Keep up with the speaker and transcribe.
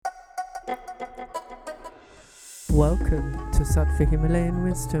Welcome to Sattva Himalayan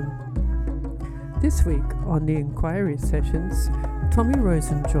Wisdom. This week on the Inquiry Sessions, Tommy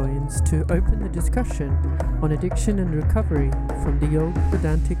Rosen joins to open the discussion on addiction and recovery from the Yoga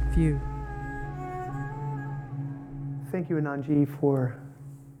Vedantic view. Thank you, Anandji, for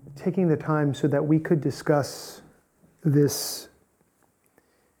taking the time so that we could discuss this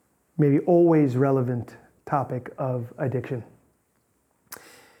maybe always relevant topic of addiction.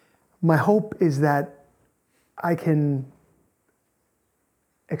 My hope is that I can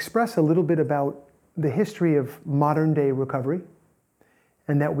express a little bit about the history of modern day recovery,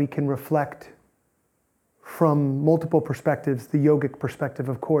 and that we can reflect from multiple perspectives, the yogic perspective,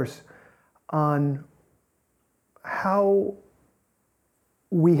 of course, on how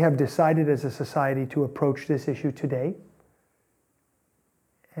we have decided as a society to approach this issue today,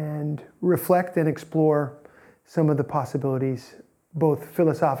 and reflect and explore some of the possibilities, both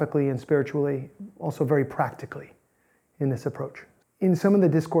philosophically and spiritually, also very practically in this approach. In some of the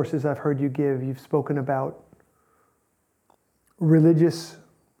discourses I've heard you give, you've spoken about religious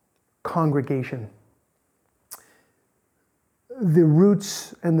congregation, the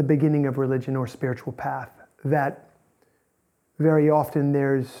roots and the beginning of religion or spiritual path, that very often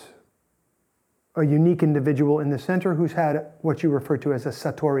there's a unique individual in the center who's had what you refer to as a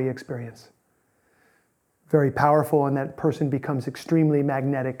satori experience. Very powerful, and that person becomes extremely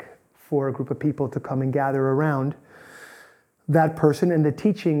magnetic for a group of people to come and gather around that person and the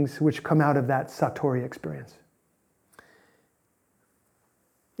teachings which come out of that satori experience.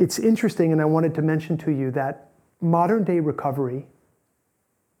 It's interesting, and I wanted to mention to you that modern day recovery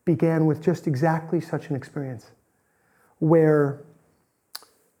began with just exactly such an experience, where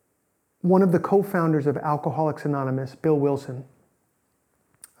one of the co-founders of Alcoholics Anonymous, Bill Wilson,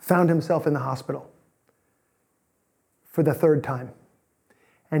 found himself in the hospital for the third time,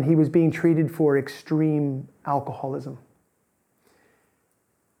 and he was being treated for extreme alcoholism.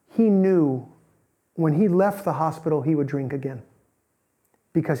 He knew when he left the hospital he would drink again,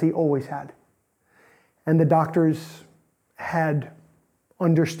 because he always had. And the doctors had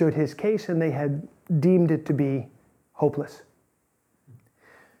understood his case, and they had deemed it to be hopeless.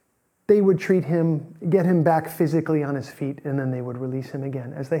 They would treat him, get him back physically on his feet, and then they would release him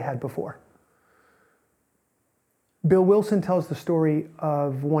again, as they had before. Bill Wilson tells the story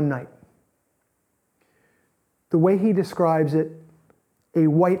of one night. The way he describes it, a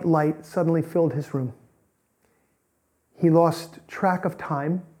white light suddenly filled his room. He lost track of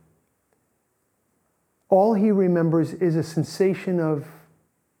time. All he remembers is a sensation of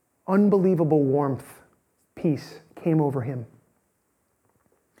unbelievable warmth, peace came over him.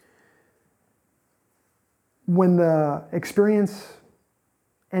 When the experience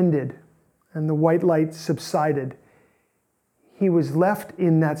ended and the white light subsided, he was left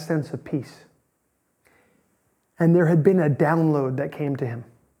in that sense of peace. And there had been a download that came to him.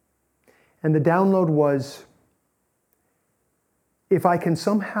 And the download was, if I can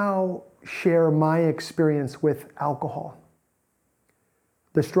somehow share my experience with alcohol,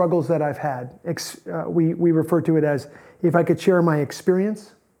 the struggles that I've had, we refer to it as, if I could share my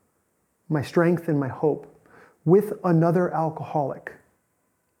experience, my strength, and my hope with another alcoholic,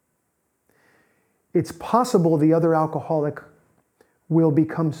 it's possible the other alcoholic will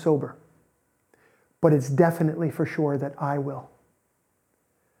become sober, but it's definitely for sure that I will.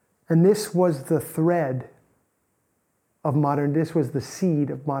 And this was the thread of this was the seed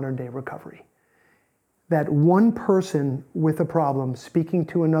of modern day recovery. That one person with a problem speaking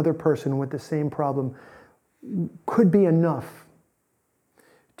to another person with the same problem could be enough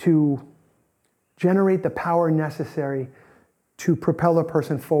to generate the power necessary to propel a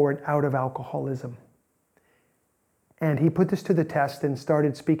person forward out of alcoholism. And he put this to the test and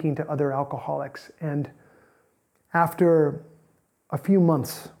started speaking to other alcoholics. And after a few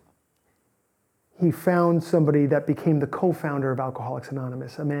months, he found somebody that became the co-founder of Alcoholics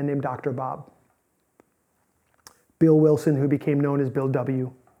Anonymous, a man named Dr. Bob. Bill Wilson, who became known as Bill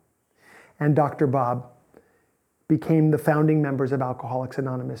W., and Dr. Bob became the founding members of Alcoholics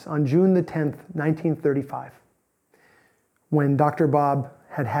Anonymous on June the 10th, 1935, when Dr. Bob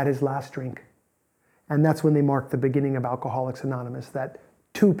had had his last drink. And that's when they marked the beginning of Alcoholics Anonymous, that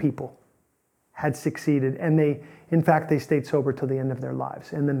two people had succeeded. And in fact, they stayed sober till the end of their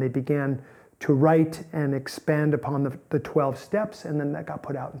lives. And then they began to write and expand upon the 12 steps, and then that got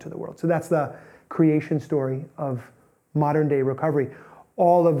put out into the world. So that's the creation story of modern day recovery.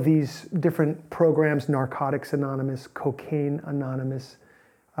 All of these different programs, Narcotics Anonymous, Cocaine Anonymous,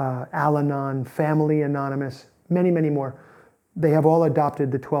 Al-Anon, Family Anonymous, many, many more, they have all adopted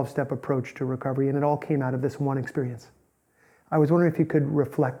the 12-step approach to recovery, and it all came out of this one experience I was wondering if you could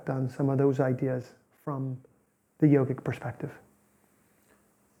reflect on some of those ideas from the yogic perspective.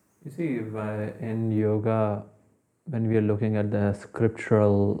 You see, in yoga, when we are looking at the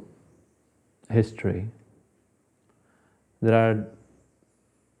scriptural history, there are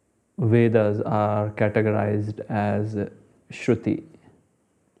Vedas are categorized as Shruti,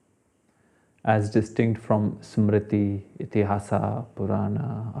 as distinct from Smriti, Itihasa,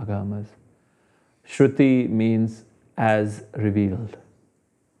 Purana, Agamas. Shruti means as revealed,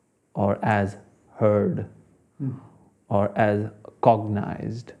 or as heard, or as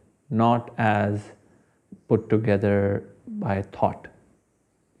cognized, not as put together by thought.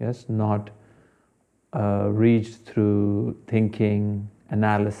 Yes, not reached through thinking,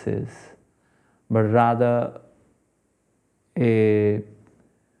 analysis, but rather a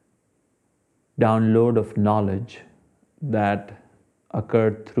download of knowledge that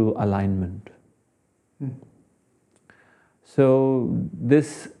occurred through alignment. So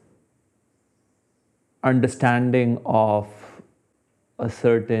this understanding of a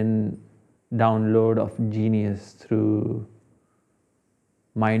certain download of genius through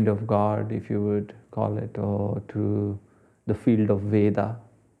mind of God, if you would call it, or through the field of Veda,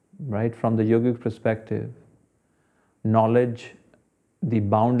 right? From the yogic perspective, knowledge, the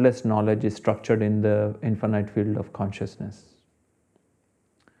boundless knowledge is structured in the infinite field of consciousness.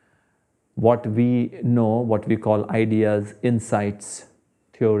 What we know, what we call ideas, insights,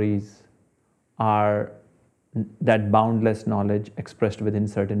 theories, are that boundless knowledge expressed within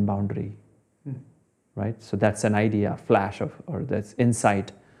certain boundary, right? So that's an idea, flash of, or that's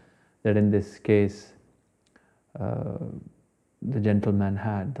insight that in this case the gentleman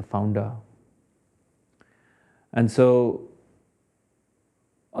had, the founder. And so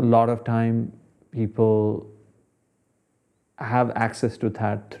a lot of time people have access to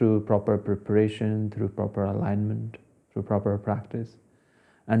that through proper preparation, through proper alignment, through proper practice.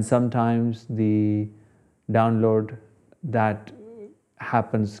 And sometimes the download that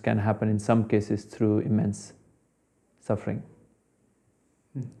can happen in some cases through immense suffering,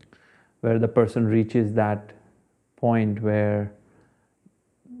 where the person reaches that point where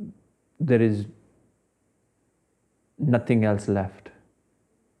there is nothing else left.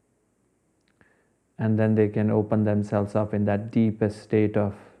 And then they can open themselves up in that deepest state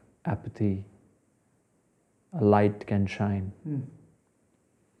of apathy. A light can shine.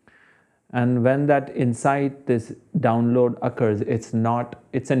 And when that insight, this download occurs, it's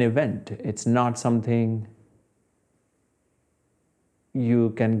an event. It's not something you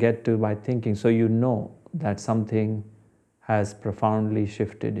can get to by thinking. So you know that something has profoundly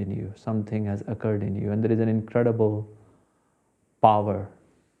shifted in you, something has occurred in you, and there is an incredible power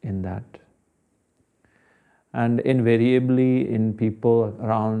in that. And invariably in people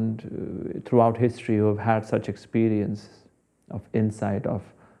around throughout history who have had such experience of insight, of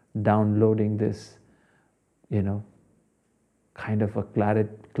downloading this, kind of a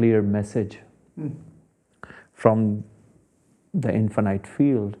clear message from the infinite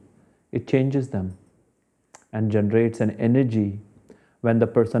field, it changes them and generates an energy when the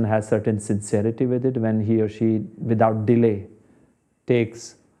person has certain sincerity with it, when he or she, without delay,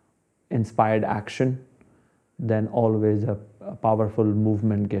 takes inspired action, then always a powerful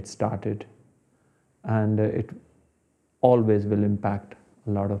movement gets started. And it always will impact a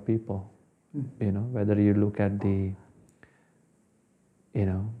lot of people. Whether you look at the,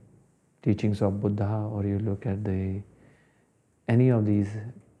 teachings of Buddha, or you look at any of these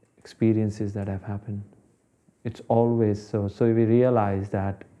experiences that have happened. It's always so. So we realize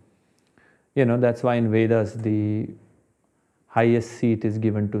that, that's why in Vedas the highest seat is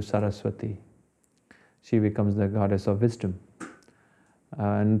given to Saraswati. She becomes the goddess of wisdom.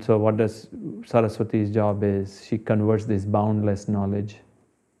 And so what does Saraswati's job is? She converts this boundless knowledge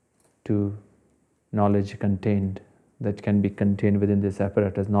to knowledge contained, that can be contained within this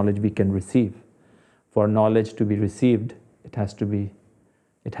apparatus, knowledge we can receive. For knowledge to be received, it has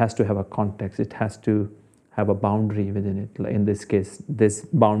to have a context, it has to have a boundary within it. In this case, this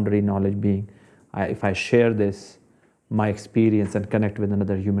boundary knowledge being, if I share this, my experience, and connect with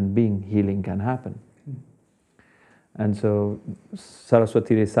another human being, healing can happen. And so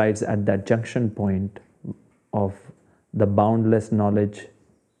Saraswati resides at that junction point of the boundless knowledge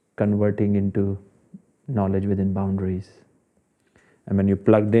converting into knowledge within boundaries. And when you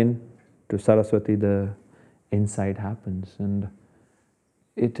plugged in to Saraswati, the insight happens. And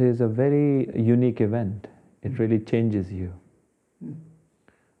it is a very unique event. It really changes you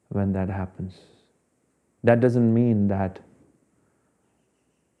when that happens. That doesn't mean that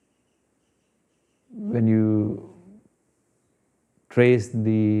when you trace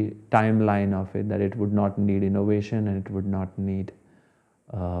the timeline of it, that it would not need innovation and it would not need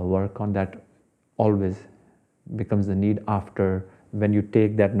work on that. Always becomes the need after, when you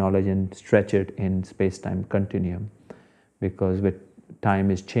take that knowledge and stretch it in space-time continuum, because with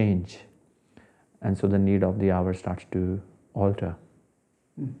time is change, and so the need of the hour starts to alter.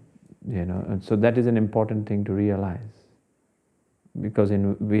 And so that is an important thing to realize, because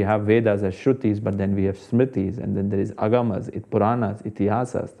we have Vedas as Shrutis, but then we have Smritis, and then there is Agamas, Puranas,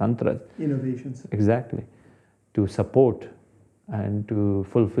 Itihasas, Tantras. Innovations. Exactly. To support and to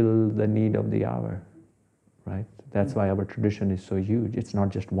fulfill the need of the hour, right? That's why our tradition is so huge. It's not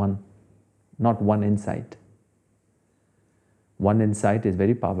just not one insight. One insight is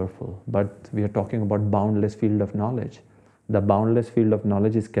very powerful, but we are talking about boundless field of knowledge. The boundless field of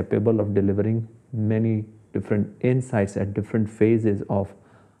knowledge is capable of delivering many different insights at different phases of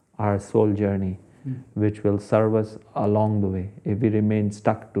our soul journey, which will serve us along the way. If we remain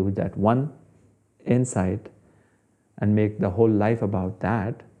stuck to that one insight and make the whole life about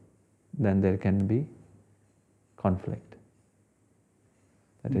that, then there can be conflict.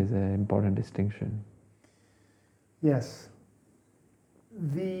 That is an important distinction. Yes.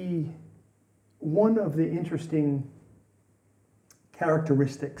 One of the interesting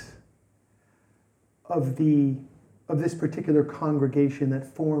characteristics of this particular congregation that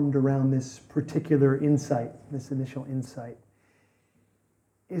formed around this particular insight, this initial insight,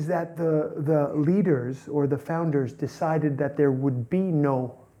 is that the leaders or the founders decided that there would be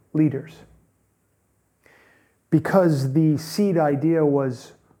no leaders, because the seed idea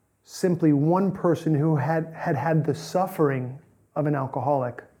was simply one person who had the suffering of an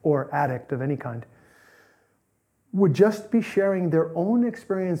alcoholic or addict of any kind would just be sharing their own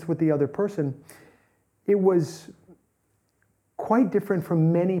experience with the other person. It was quite different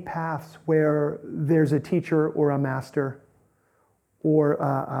from many paths where there's a teacher or a master or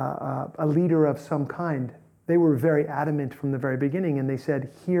a leader of some kind. They were very adamant from the very beginning, and they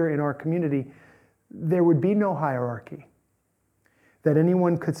said, here in our community, there would be no hierarchy, that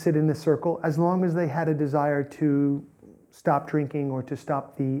anyone could sit in the circle as long as they had a desire to stop drinking or to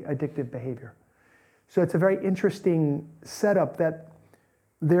stop the addictive behavior. So it's a very interesting setup that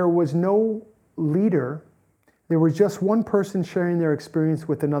there was no leader. There was just one person sharing their experience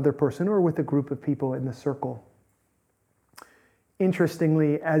with another person or with a group of people in the circle.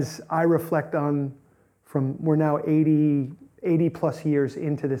 Interestingly, as I reflect on, we're now 80 plus years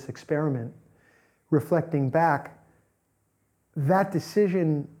into this experiment, reflecting back, that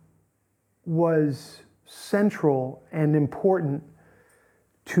decision was central and important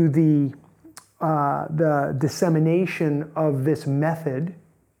to the dissemination of this method.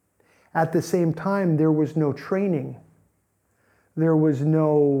 At the same time, there was no training. There was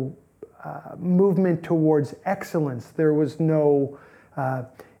no movement towards excellence. There was no,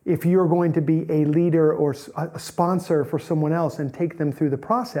 if you're going to be a leader or a sponsor for someone else and take them through the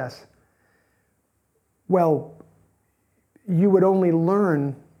process, well, you would only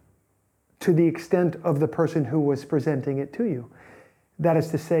learn to the extent of the person who was presenting it to you. That is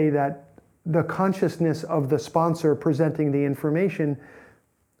to say that the consciousness of the sponsor presenting the information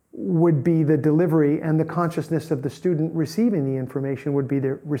would be the delivery, and the consciousness of the student receiving the information would be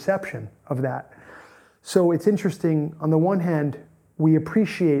the reception of that. So it's interesting, on the one hand, we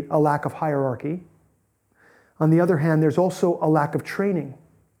appreciate a lack of hierarchy. On the other hand, there's also a lack of training.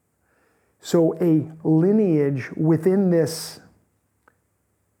 So a lineage within this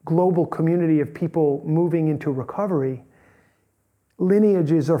global community of people moving into recovery,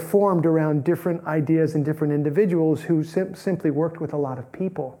 lineages are formed around different ideas and different individuals who simply worked with a lot of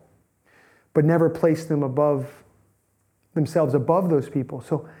people, but never placed themselves above those people.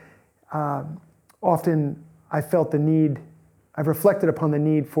 So often I've reflected upon the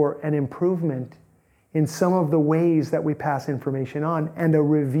need for an improvement in some of the ways that we pass information on, and a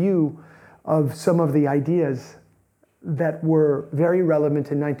review of some of the ideas that were very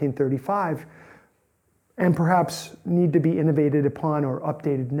relevant in 1935 and perhaps need to be innovated upon or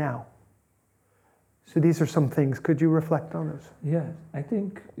updated now. So these are some things. Could you reflect on those? Yes, I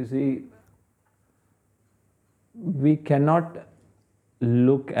think, you see, we cannot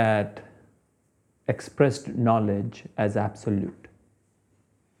look at expressed knowledge as absolute,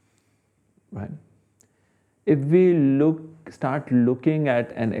 right? If we start looking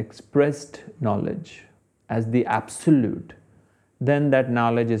at an expressed knowledge as the absolute, then that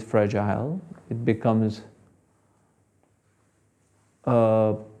knowledge is fragile. It becomes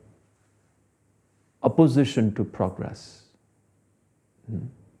opposition to progress,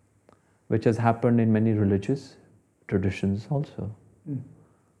 which has happened in many religious traditions also.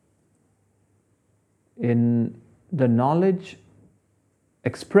 In the knowledge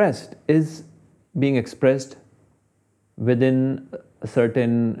expressed is being expressed within a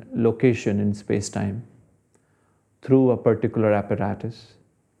certain location in space-time through a particular apparatus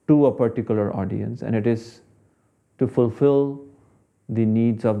to a particular audience, and it is to fulfill the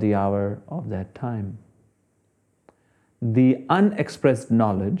needs of the hour of that time. The unexpressed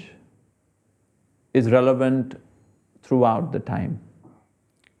knowledge is relevant throughout the time,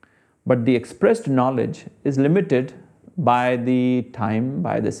 but the expressed knowledge is limited by the time,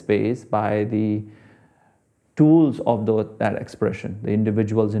 by the space, by the tools of that expression, the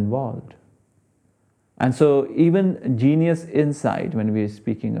individuals involved. And so even genius insight, when we are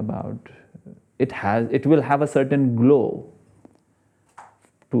speaking about, it will have a certain glow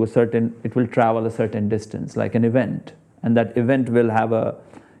to it will travel a certain distance, like an event, and that event will have a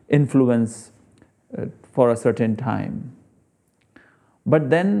influence for a certain time. But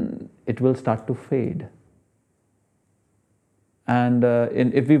then it will start to fade. And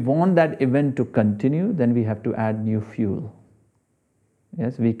if we want that event to continue, then we have to add new fuel.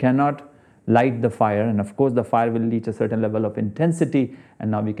 Yes, we cannot light the fire, and of course the fire will reach a certain level of intensity,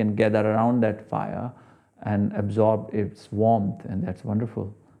 and now we can gather around that fire and absorb its warmth, and that's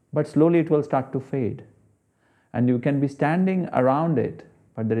wonderful. But slowly it will start to fade. And you can be standing around it,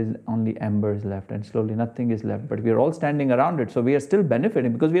 but there is only embers left, and slowly nothing is left. But we are all standing around it, so we are still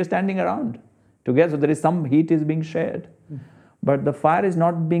benefiting because we are standing around together. So there is some heat is being shared. But the fire is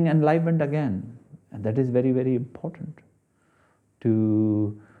not being enlivened again. And that is very, very important.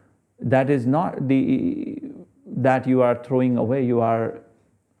 That is not that you are throwing away. You are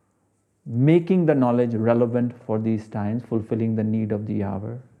making the knowledge relevant for these times, fulfilling the need of the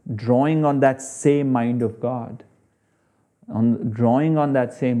hour, drawing on that same mind of God, drawing on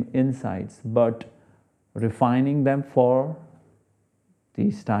that same insights, but refining them for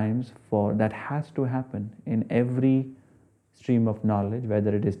these times. For that has to happen in every stream of knowledge,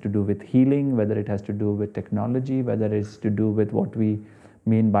 whether it is to do with healing, whether it has to do with technology, whether it is to do with what we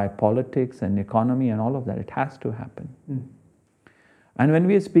mean by politics and economy and all of that. It has to happen. And when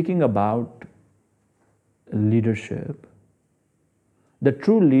we are speaking about leadership, the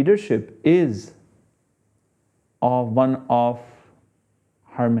true leadership is one of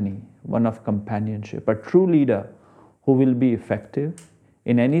harmony, one of companionship. A true leader who will be effective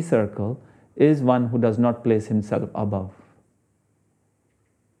in any circle is one who does not place himself above.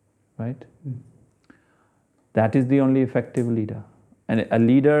 Right? That is the only effective leader. And a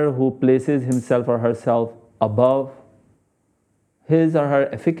leader who places himself or herself above his or her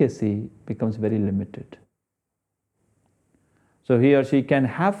efficacy becomes very limited. So he or she can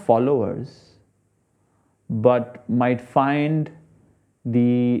have followers, but might find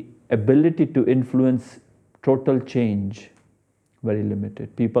the ability to influence total change very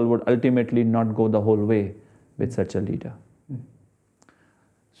limited. People would ultimately not go the whole way with such a leader.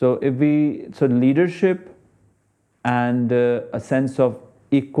 So leadership and a sense of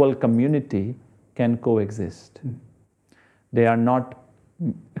equal community can coexist. They are not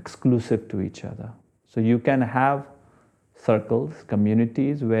exclusive to each other. So you can have circles,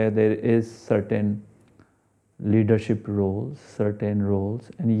 communities where there is certain leadership roles, certain roles,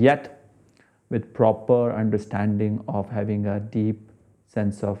 and yet with proper understanding of having a deep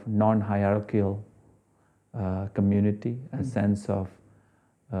sense of non-hierarchical community, a sense of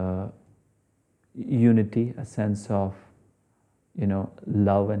unity, a sense of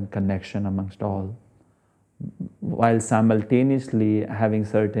love and connection amongst all, while simultaneously having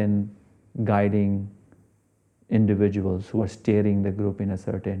certain guiding individuals who are steering the group in a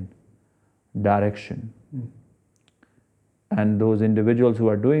certain direction. And those individuals who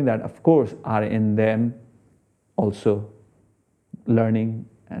are doing that, of course, are in them also learning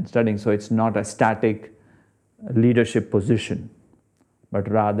and studying. So it's not a static leadership position,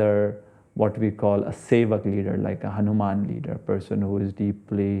 but rather what we call a sevak leader, like a Hanuman leader, a person who is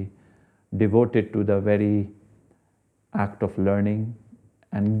deeply devoted to the very act of learning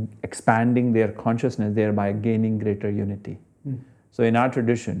and expanding their consciousness, thereby gaining greater unity. So in our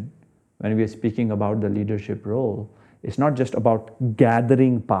tradition, when we are speaking about the leadership role, it's not just about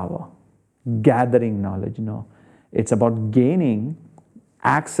gathering power, gathering knowledge, no. It's about gaining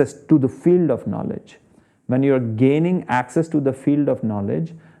access to the field of knowledge. When you're gaining access to the field of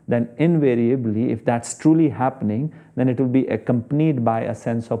knowledge, then invariably, if that's truly happening, then it will be accompanied by a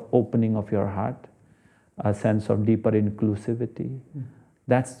sense of opening of your heart, a sense of deeper inclusivity.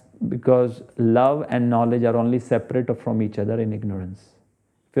 That's because love and knowledge are only separate from each other in ignorance.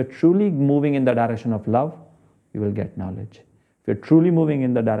 If you're truly moving in the direction of love, you will get knowledge. If you're truly moving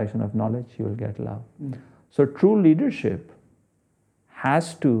in the direction of knowledge, you will get love. So true leadership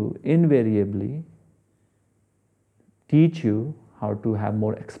has to invariably teach you how to have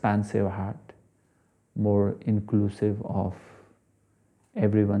more expansive heart, more inclusive of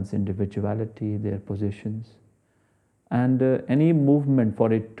everyone's individuality, their positions, and any movement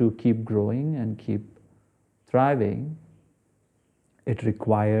for it to keep growing and keep thriving, it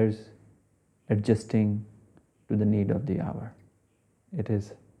requires adjusting to the need of the hour. It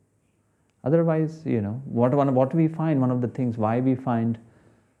is. Otherwise, what we find, one of the things why we find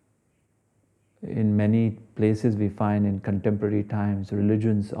in many places, we find in contemporary times,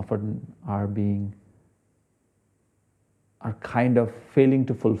 religions often are kind of failing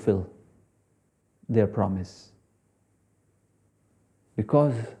to fulfill their promise.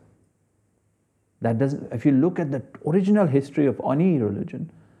 Because that doesn't, if you look at the original history of any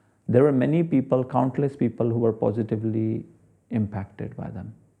religion, there were many people, countless people who were positively impacted by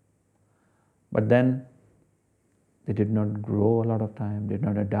them. But then they did not grow a lot of time, did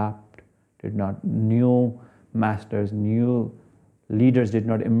not adapt, new masters, new leaders did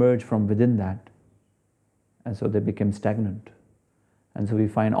not emerge from within that. And so they became stagnant. And so we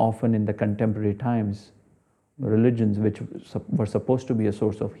find often in the contemporary times, religions which were supposed to be a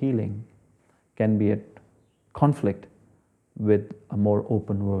source of healing can be at conflict with a more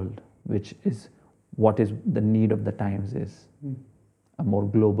open world, which is what is the need of the times is. A more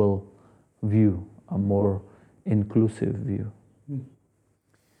global view, a more inclusive view.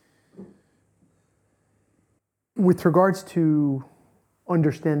 With regards to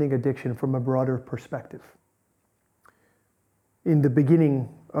understanding addiction from a broader perspective, in the beginning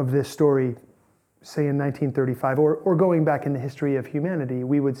of this story, say in 1935, or going back in the history of humanity,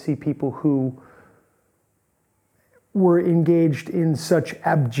 we would see people who were engaged in such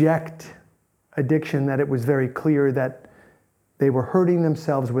abject addiction that it was very clear that they were hurting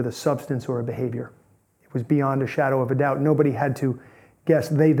themselves with a substance or a behavior. It was beyond a shadow of a doubt. Nobody had to guess.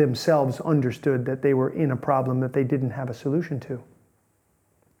 They themselves understood that they were in a problem that they didn't have a solution to.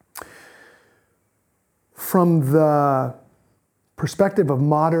 From the perspective of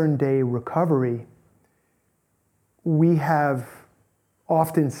modern day recovery, we have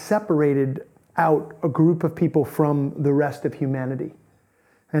often separated out a group of people from the rest of humanity.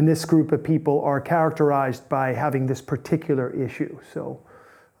 And this group of people are characterized by having this particular issue. So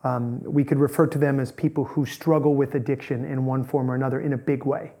we could refer to them as people who struggle with addiction in one form or another in a big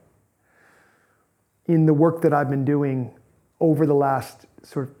way. In the work that I've been doing over the last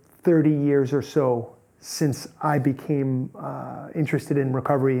sort of 30 years or so, since I became interested in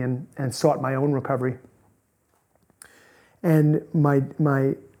recovery and sought my own recovery, and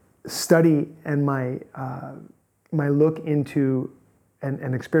my study and my look into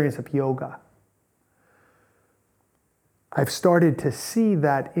an experience of yoga, I've started to see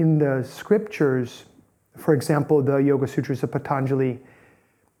that in the scriptures, for example, the Yoga Sutras of Patanjali,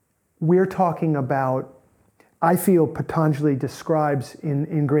 we're talking about, I feel Patanjali describes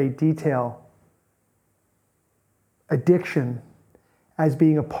in great detail addiction as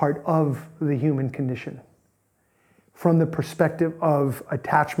being a part of the human condition. From the perspective of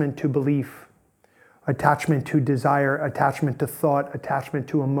attachment to belief, attachment to desire, attachment to thought, attachment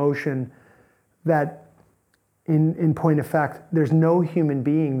to emotion, that in point of fact, there's no human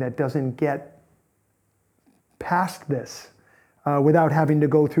being that doesn't get past this without having to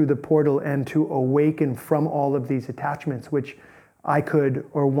go through the portal and to awaken from all of these attachments, which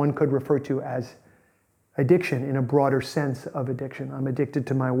one could refer to as addiction in a broader sense of addiction. I'm addicted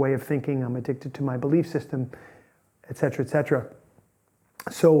to my way of thinking, I'm addicted to my belief system, etc., etc.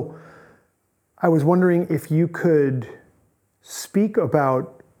 So I was wondering if you could speak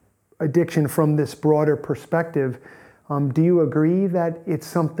about addiction from this broader perspective. Do you agree that it's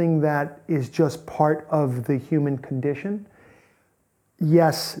something that is just part of the human condition?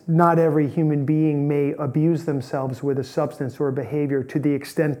 Yes, not every human being may abuse themselves with a substance or a behavior to the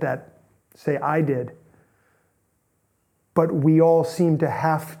extent that, say, I did. But we all seem to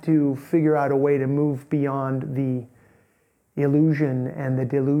have to figure out a way to move beyond the illusion and the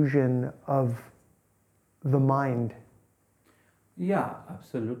delusion of the mind. Yeah,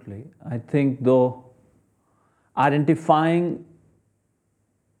 absolutely. I think though identifying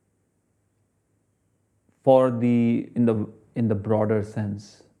in the broader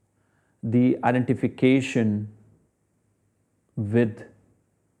sense, the identification with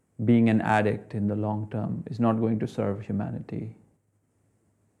being an addict in the long term is not going to serve humanity.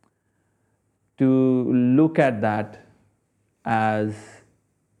 To look at that as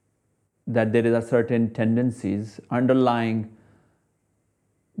that there is a certain tendencies underlying.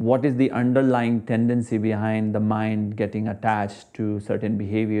 What is the underlying tendency behind the mind getting attached to certain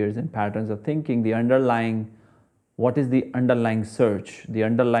behaviors and patterns of thinking? What is the underlying search? The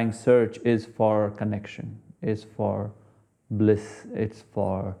underlying search is for connection, is for bliss,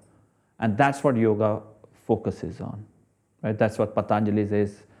 and that's what yoga focuses on, right? That's what Patanjali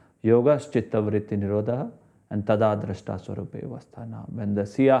says, yoga chitta vritti nirodha and tada drashta swarupe vasthana. When the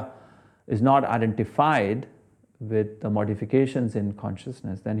Siya is not identified with the modifications in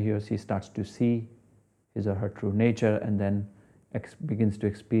consciousness, then he or she starts to see his or her true nature and then begins to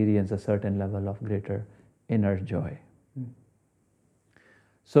experience a certain level of greater inner joy.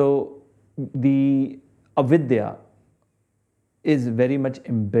 So the avidya is very much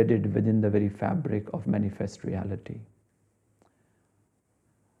embedded within the very fabric of manifest reality.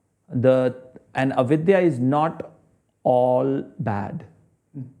 And avidya is not all bad,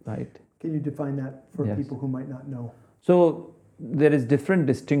 right? Can you define that for Yes. people who might not know? So there is different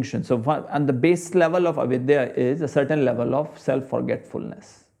distinction. So and the base level of avidya is a certain level of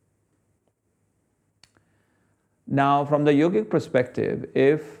self-forgetfulness. Now, from the yogic perspective,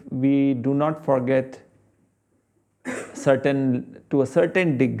 if we do not forget to a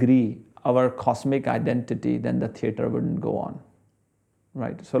certain degree our cosmic identity, then the theater wouldn't go on,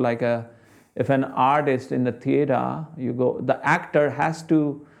 right? So like if an artist in the theater, the actor has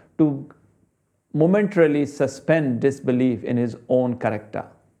to momentarily suspend disbelief in his own character,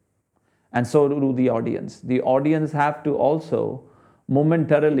 and so do the audience. The audience have to also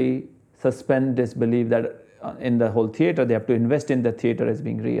momentarily suspend disbelief that in the whole theater, they have to invest in the theater as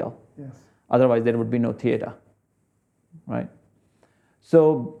being real. Yes. Otherwise, there would be no theater, right?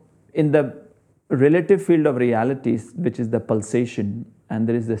 So in the relative field of realities, which is the pulsation, and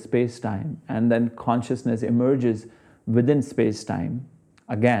there is the space-time, and then consciousness emerges within space-time.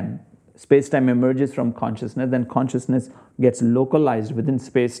 Again, space-time emerges from consciousness, then consciousness gets localized within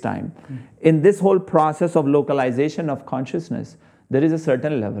space-time. In this whole process of localization of consciousness, there is a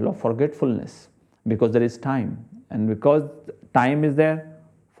certain level of forgetfulness because there is time. And because time is there,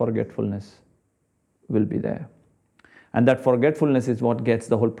 forgetfulness will be there. And that forgetfulness is what gets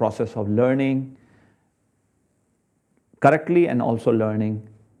the whole process of learning correctly and also learning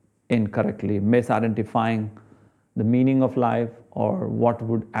incorrectly, misidentifying the meaning of life or what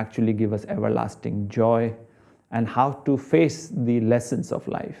would actually give us everlasting joy, and how to face the lessons of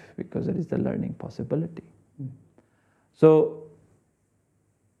life, because there is the learning possibility. So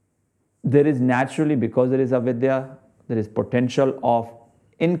there is naturally, because there is avidya, there is potential of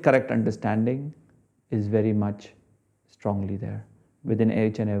incorrect understanding is very much strongly there within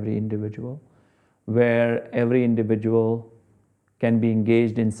each and every individual, where every individual can be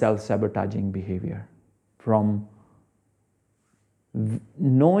engaged in self-sabotaging behavior from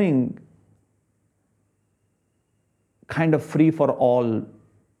knowing kind of free for all,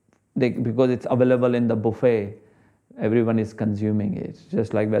 because it's available in the buffet, everyone is consuming it.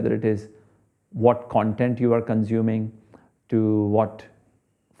 Just like whether it is what content you are consuming, to what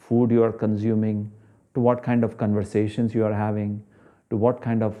food you are consuming, to what kind of conversations you are having, to what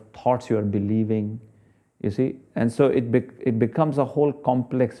kind of thoughts you are believing, you see. And so it becomes a whole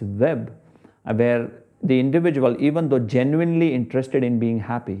complex web where the individual, even though genuinely interested in being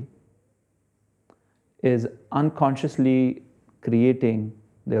happy, is unconsciously creating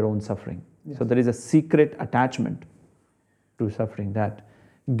their own suffering. Yes. So there is a secret attachment to suffering that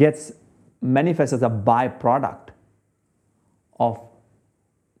gets manifest as a byproduct of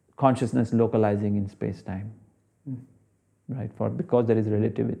consciousness localizing in space-time, right? Because there is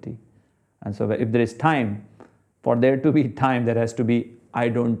relativity. And so if there is time, for there to be time, there has to be I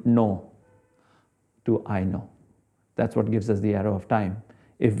don't know to I know. That's what gives us the arrow of time.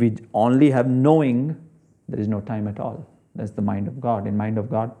 If we only have knowing, there is no time at all. That's the mind of God. In mind of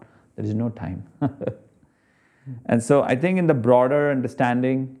God, there is no time. And so I think in the broader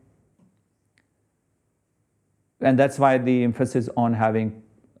understanding, and that's why the emphasis on having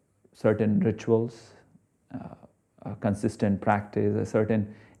certain rituals, a consistent practice, a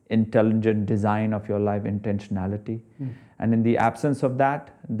certain intelligent design of your life, intentionality. And in the absence of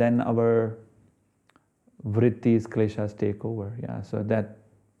that, then our vrittis, kleshas take over. Yeah, so that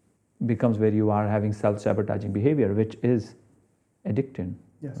becomes where you are having self-sabotaging behavior, which is addictive,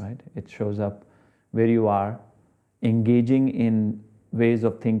 yes. Right? It shows up where you are engaging in ways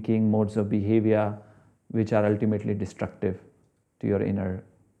of thinking, modes of behavior, which are ultimately destructive to your inner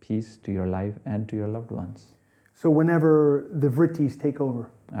peace, to your life, and to your loved ones. So whenever the vrittis take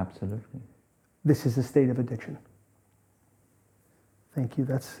over, absolutely, this is a state of addiction. Thank you.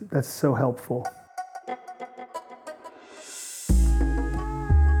 That's so helpful.